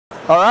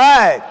All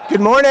right, good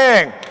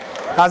morning.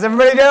 How's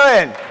everybody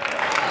doing?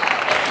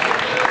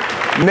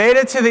 Made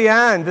it to the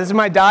end. This is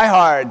my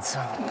diehards.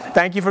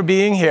 Thank you for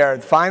being here.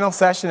 The final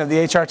session of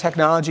the HR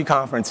Technology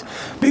Conference.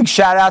 Big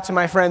shout out to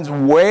my friends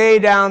way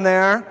down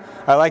there.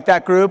 I like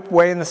that group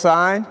way in the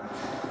side.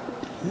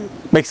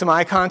 Make some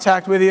eye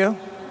contact with you.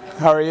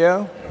 How are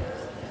you?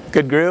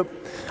 Good group.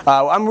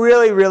 I'm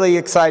really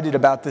excited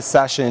about this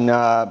session,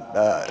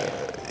 the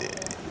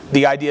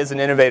Ideas and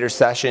Innovators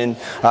session.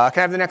 Can I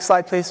have the next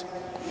slide, please?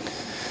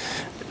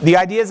 The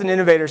Ideas and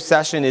Innovators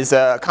session is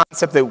a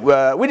concept that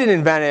we didn't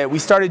invent it. We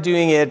started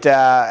doing it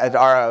at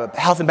our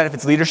Health and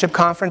Benefits Leadership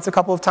Conference a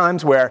couple of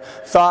times, where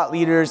thought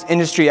leaders,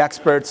 industry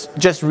experts,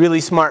 just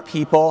really smart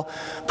people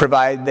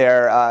provide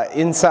their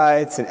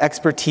insights and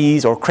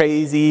expertise or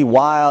crazy,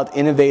 wild,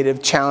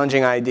 innovative,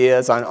 challenging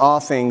ideas on all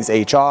things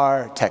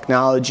HR,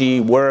 technology,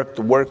 work,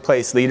 the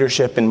workplace,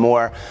 leadership, and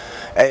more.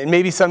 And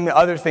maybe some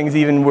other things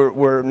even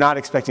we're not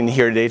expecting to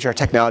hear at HR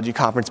Technology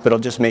Conference, but it'll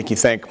just make you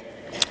think.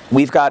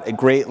 We've got a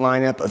great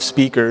lineup of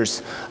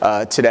speakers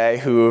today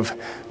who've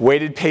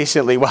waited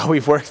patiently while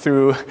we've worked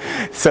through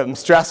some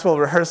stressful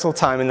rehearsal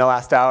time in the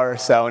last hour or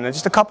so. And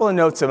just a couple of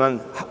notes on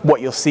what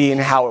you'll see and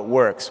how it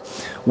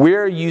works.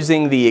 We're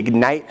using the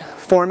Ignite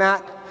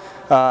format.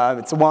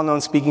 It's a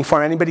well-known speaking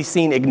format. Anybody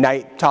seen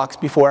Ignite talks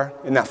before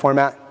in that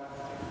format?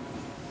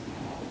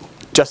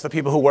 Just the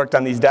people who worked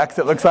on these decks,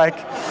 it looks like.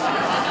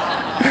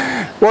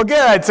 Well,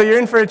 good. So you're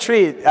in for a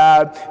treat.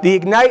 The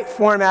Ignite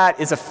format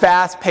is a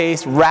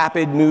fast-paced,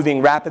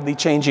 rapid-moving, rapidly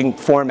changing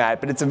format,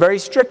 but it's a very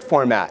strict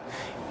format.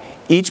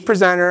 Each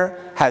presenter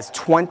has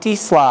 20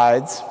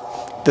 slides.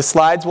 The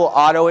slides will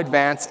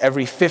auto-advance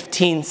every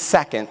 15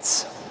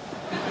 seconds,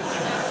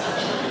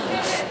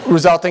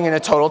 resulting in a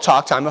total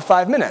talk time of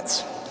 5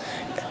 minutes.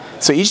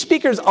 So each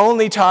speaker's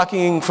only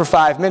talking for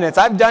 5 minutes.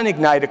 I've done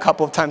Ignite a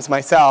couple of times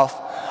myself.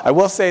 I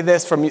will say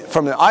this, from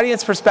an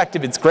audience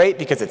perspective, it's great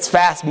because it's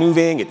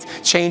fast-moving, it's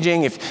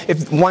changing.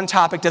 If one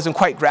topic doesn't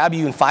quite grab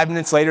you, and 5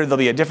 minutes later there'll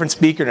be a different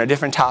speaker and a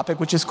different topic,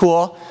 which is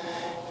cool.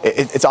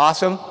 It's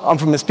awesome.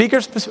 From the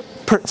speaker's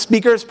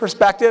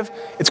perspective,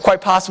 it's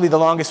quite possibly the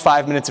longest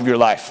 5 minutes of your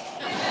life.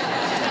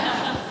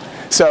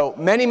 So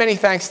many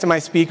thanks to my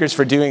speakers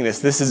for doing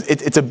this.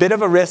 It's a bit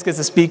of a risk as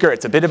a speaker.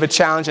 It's a bit of a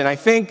challenge. And I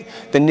think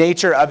the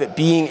nature of it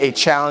being a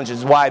challenge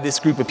is why this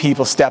group of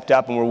people stepped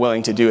up and were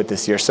willing to do it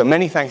this year. So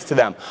many thanks to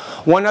them.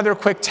 One other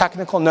quick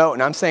technical note,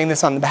 and I'm saying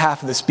this on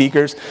behalf of the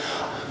speakers.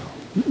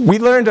 We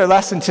learned a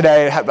lesson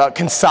today about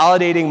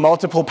consolidating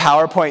multiple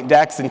PowerPoint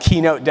decks and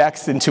Keynote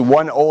decks into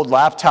one old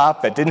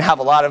laptop that didn't have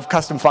a lot of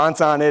custom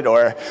fonts on it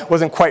or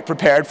wasn't quite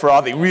prepared for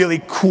all the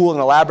really cool and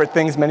elaborate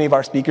things many of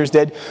our speakers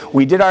did.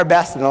 We did our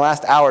best in the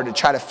last hour to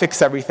try to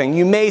fix everything.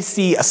 You may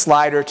see a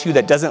slide or two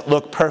that doesn't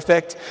look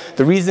perfect.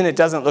 The reason it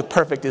doesn't look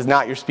perfect is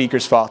not your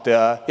speaker's fault.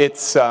 I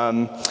was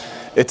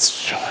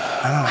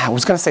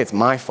going to say it's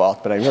my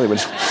fault, but I really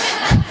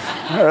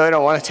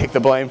don't want to take the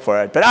blame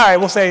for it. But all right,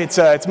 we'll say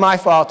it's my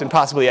fault and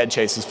possibly Ed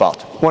Chase's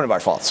fault. One of our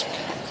faults.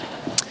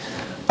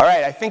 All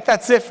right, I think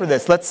that's it for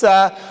this. Let's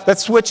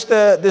switch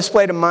the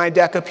display to my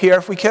deck up here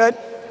if we could.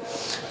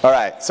 All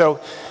right, so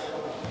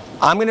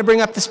I'm going to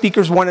bring up the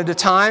speakers one at a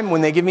time.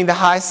 When they give me the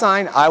high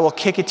sign, I will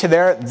kick it to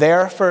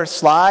their first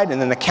slide, and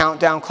then the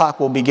countdown clock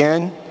will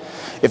begin.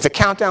 If the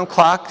countdown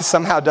clock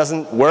somehow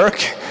doesn't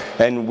work,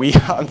 and we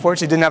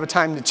unfortunately didn't have a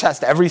time to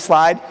test every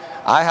slide,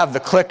 I have the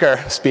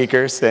clicker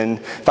speakers, and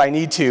if I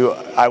need to,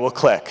 I will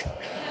click.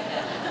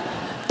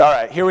 All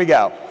right, here we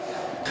go.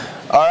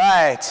 All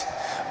right,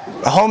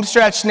 home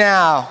stretch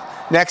now.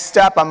 Next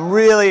up, I'm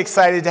really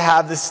excited to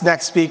have this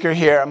next speaker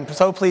here. I'm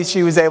so pleased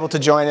she was able to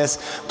join us.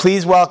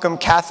 Please welcome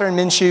Kathryn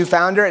Minshew,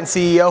 founder and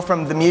CEO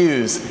from the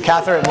Muse.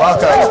 Kathryn,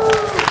 welcome.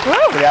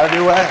 Woo. Get out of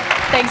your way.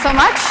 Thanks so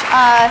much.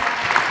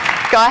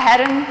 Go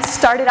ahead and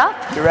start it up.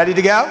 You ready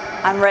to go?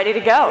 I'm ready to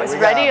go, as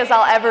ready as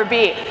I'll ever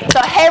be. So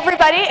hey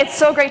everybody, it's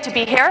so great to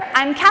be here.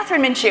 I'm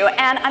Kathryn Minshew,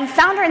 and I'm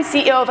founder and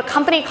CEO of a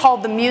company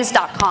called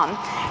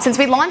themuse.com. Since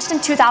we launched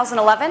in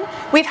 2011,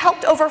 we've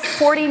helped over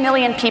 40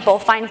 million people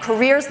find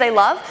careers they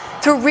love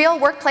through real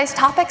workplace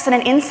topics and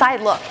an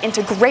inside look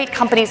into great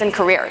companies and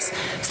careers.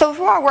 So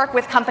through our work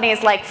with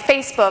companies like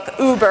Facebook,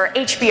 Uber,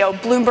 HBO,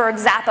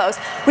 Bloomberg, Zappos,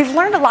 we've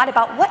learned a lot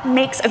about what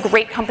makes a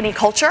great company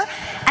culture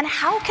and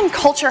how can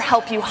culture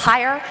help you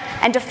hire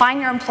and define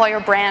your employer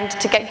brand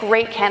to get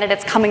great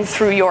candidates coming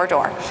through your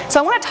door. So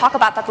I want to talk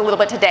about that a little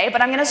bit today,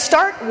 but I'm going to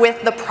start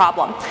with the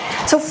problem.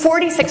 So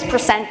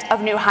 46%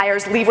 of new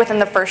hires leave within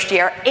the first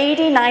year.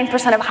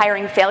 89% of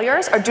hiring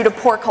failures are due to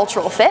poor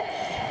cultural fit.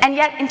 And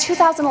yet, in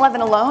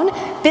 2011 alone,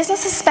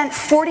 businesses spent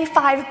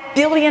 $45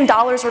 billion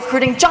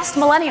recruiting just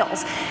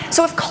millennials.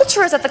 So if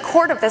culture is at the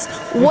core of this,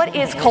 what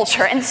is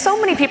culture? And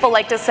so many people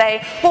like to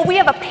say, well, we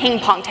have a ping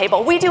pong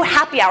table, we do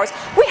happy hours,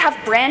 we have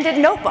branded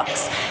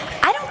notebooks.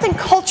 I don't think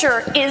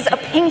culture is a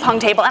ping pong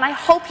table, and I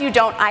hope you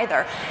don't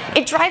either.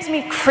 It drives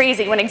me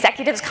crazy when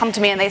executives come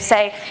to me and they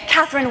say,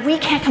 Kathryn, we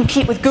can't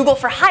compete with Google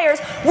for hires.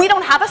 We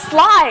don't have a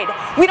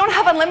slide. We don't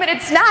have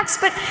unlimited snacks.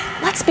 But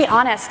let's be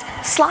honest,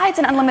 slides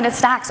and unlimited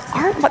snacks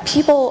aren't what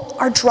people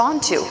are drawn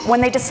to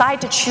when they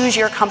decide to choose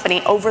your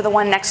company over the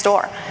one next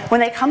door, when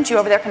they come to you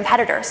over their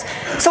competitors.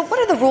 So what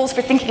are the rules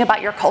for thinking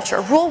about your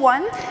culture? Rule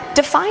 1,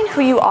 define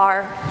who you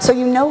are so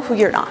you know who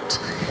you're not.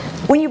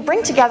 When you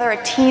bring together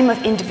a team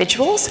of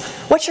individuals,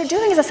 what you're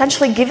doing is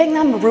essentially giving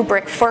them a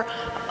rubric for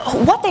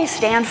what they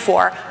stand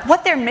for,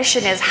 what their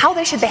mission is, how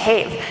they should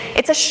behave.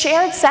 It's a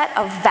shared set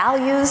of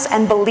values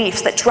and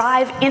beliefs that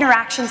drive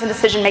interactions and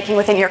decision-making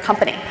within your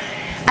company.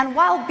 And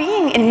while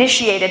being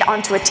initiated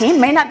onto a team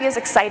may not be as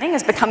exciting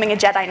as becoming a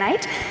Jedi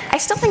Knight, I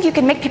still think you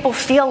can make people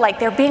feel like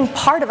they're being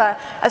part of a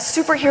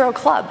superhero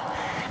club.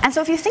 And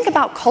so if you think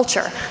about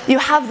culture, you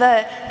have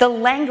the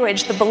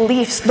language, the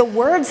beliefs, the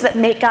words that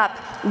make up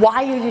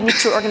why you're unique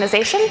to your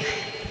organization.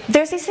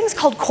 There's these things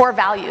called core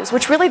values,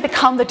 which really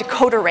become the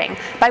decoder ring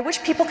by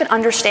which people can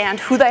understand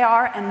who they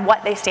are and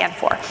what they stand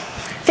for.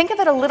 Think of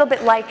it a little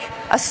bit like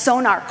a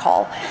sonar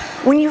call.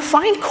 When you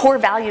find core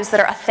values that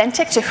are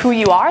authentic to who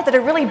you are, that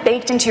are really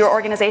baked into your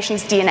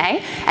organization's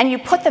DNA, and you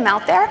put them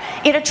out there,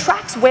 it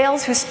attracts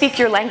whales who speak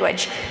your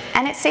language,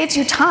 and it saves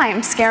you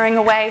time scaring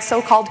away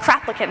so-called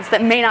crapplicants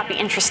that may not be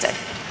interested.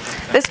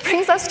 This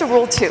brings us to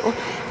rule 2.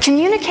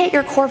 Communicate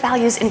your core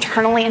values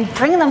internally and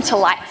bring them to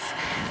life.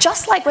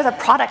 Just like with a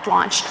product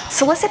launch,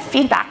 solicit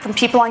feedback from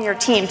people on your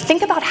team.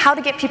 Think about how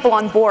to get people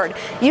on board.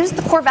 Use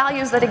the core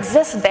values that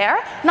exist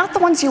there, not the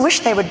ones you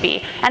wish they would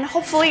be. And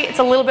hopefully it's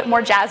a little bit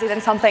more jazzy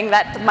than something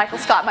that Michael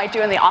Scott might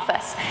do in the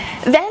office.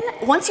 Then,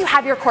 once you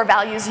have your core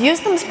values, use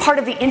them as part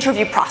of the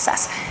interview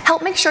process.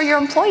 Help make sure your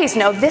employees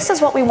know this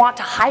is what we want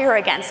to hire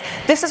against.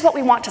 This is what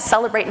we want to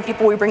celebrate in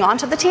people we bring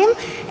onto the team.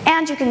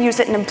 And you can use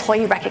it in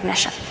employee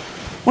recognition.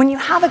 When you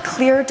have a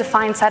clear,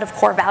 defined set of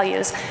core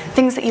values,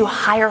 things that you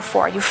hire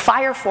for, you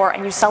fire for,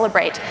 and you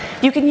celebrate,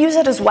 you can use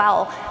it as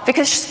well,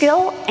 because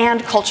skill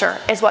and culture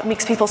is what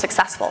makes people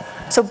successful.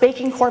 So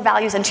baking core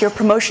values into your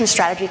promotion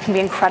strategy can be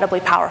incredibly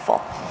powerful.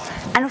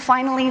 And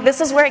finally, this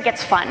is where it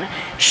gets fun.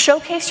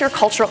 Showcase your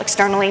culture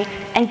externally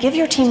and give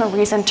your team a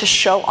reason to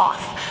show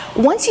off.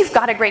 Once you've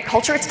got a great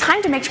culture, it's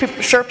time to make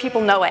sure people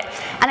know it.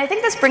 And I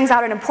think this brings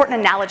out an important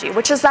analogy,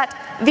 which is that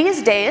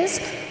these days,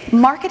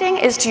 marketing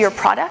is to your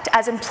product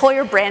as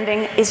employer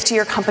branding is to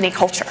your company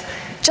culture.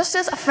 Just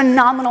as a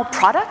phenomenal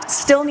product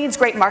still needs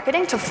great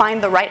marketing to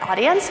find the right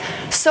audience,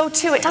 so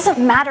too, it doesn't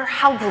matter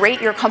how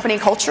great your company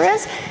culture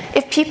is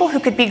if people who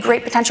could be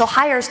great potential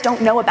hires don't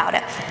know about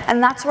it.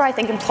 And that's where I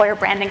think employer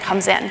branding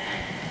comes in.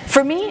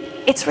 For me,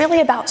 it's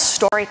really about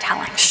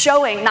storytelling,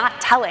 showing,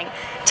 not telling,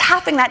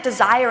 tapping that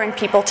desire in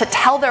people to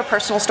tell their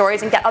personal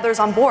stories and get others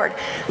on board.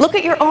 Look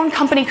at your own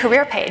company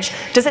career page.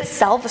 Does it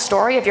sell the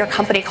story of your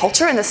company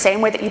culture in the same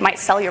way that you might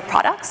sell your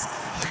products?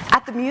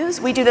 At the Muse,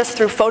 we do this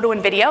through photo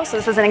and video, so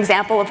this is an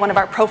example of one of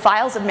our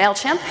profiles of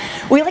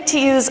MailChimp. We like to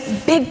use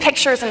big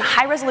pictures and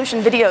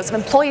high-resolution videos of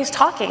employees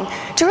talking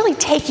to really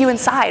take you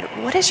inside.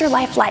 What is your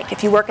life like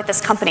if you work at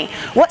this company?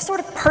 What sort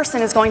of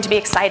person is going to be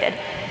excited?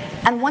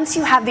 And once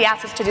you have the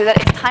assets to do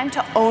that, it's time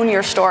to own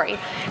your story.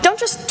 Don't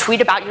just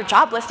tweet about your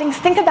job listings.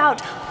 Think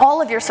about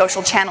all of your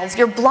social channels,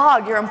 your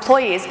blog, your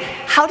employees.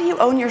 How do you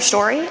own your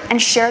story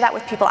and share that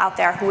with people out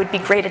there who would be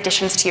great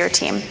additions to your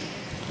team?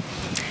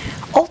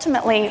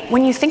 Ultimately,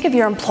 when you think of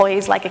your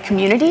employees like a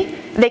community,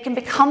 they can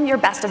become your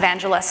best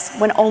evangelists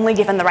when only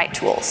given the right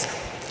tools.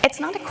 It's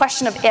not a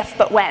question of if,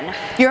 but when.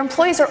 Your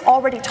employees are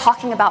already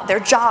talking about their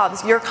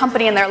jobs, your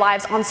company, and their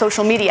lives on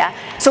social media,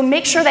 so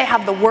make sure they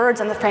have the words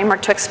and the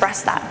framework to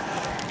express that.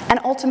 And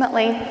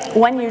ultimately,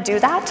 when you do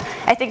that,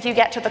 I think you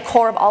get to the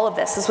core of all of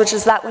this, which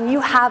is that when you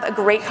have a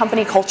great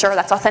company culture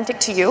that's authentic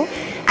to you,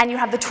 and you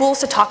have the tools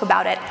to talk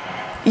about it,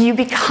 you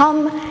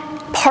become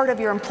part of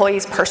your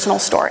employees' personal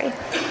story.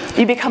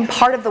 You become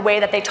part of the way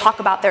that they talk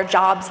about their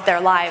jobs, their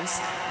lives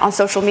on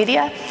social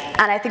media,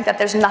 and I think that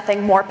there's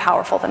nothing more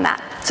powerful than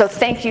that. So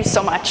thank you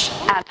so much,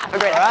 and have a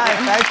great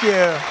afternoon. All right, thank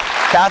you.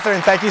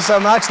 Kathryn, thank you so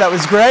much. That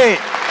was great.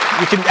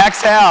 You can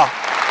exhale.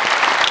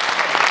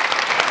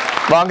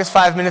 Longest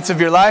 5 minutes of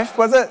your life,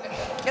 was it?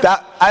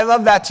 Yep. I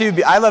love that too.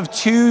 I love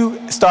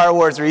 2 Star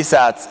Wars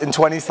resets in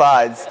 20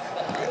 slides.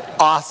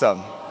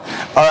 Awesome.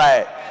 All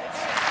right.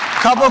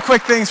 Couple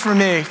quick things for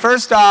me.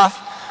 First off,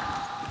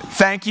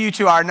 thank you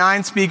to our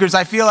 9 speakers.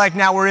 I feel like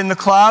now we're in the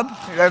club.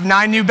 We have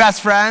 9 new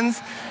best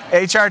friends,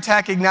 HR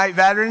Tech Ignite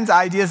veterans,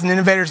 Ideas and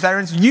Innovators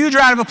veterans. Huge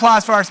round of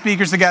applause for our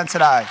speakers again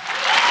today.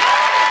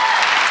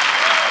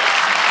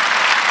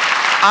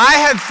 I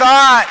had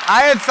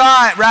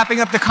thought wrapping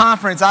up the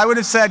conference, I would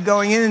have said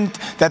going in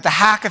that the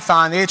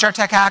hackathon, the HR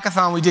Tech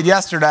hackathon we did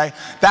yesterday,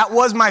 that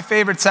was my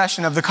favorite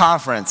session of the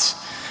conference.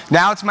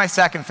 Now it's my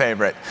second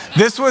favorite.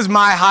 This was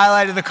my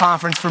highlight of the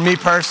conference for me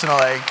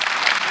personally.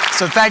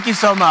 So thank you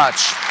so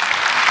much.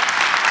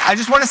 I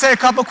just want to say a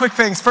couple quick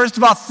things. First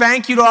of all,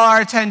 thank you to all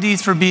our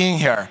attendees for being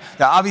here.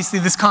 Now, obviously,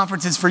 this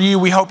conference is for you.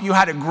 We hope you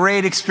had a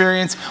great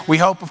experience. We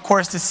hope, of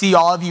course, to see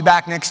all of you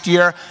back next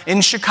year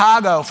in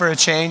Chicago for a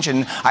change,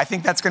 and I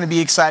think that's going to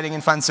be exciting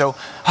and fun. So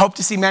hope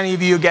to see many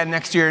of you again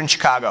next year in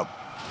Chicago.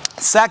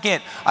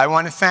 Second, I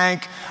want to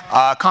thank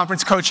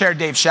conference co-chair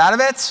Dave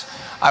Shadovitz.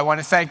 I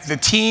want to thank the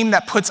team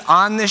that puts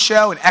on this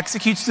show and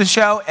executes the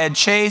show, Ed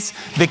Chase,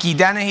 Vicki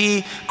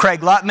Dennehy,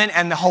 Craig Lutman,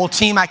 and the whole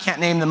team. I can't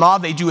name them all.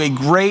 They do a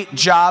great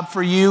job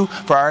for you,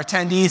 for our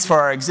attendees, for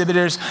our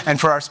exhibitors, and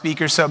for our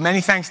speakers. So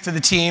many thanks to the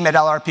team at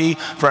LRP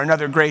for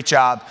another great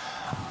job.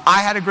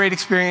 I had a great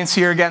experience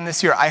here again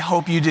this year. I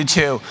hope you did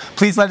too.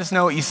 Please let us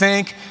know what you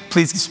think.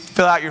 Please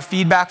fill out your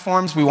feedback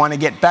forms. We want to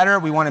get better.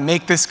 We want to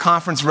make this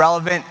conference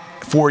relevant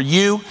for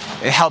you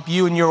and help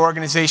you and your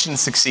organization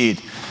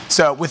succeed.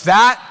 So with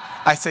that,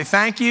 I say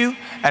thank you,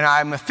 and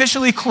I'm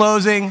officially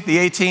closing the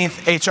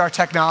 18th HR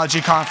Technology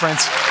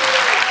Conference.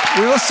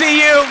 We will see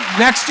you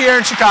next year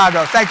in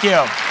Chicago. Thank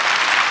you.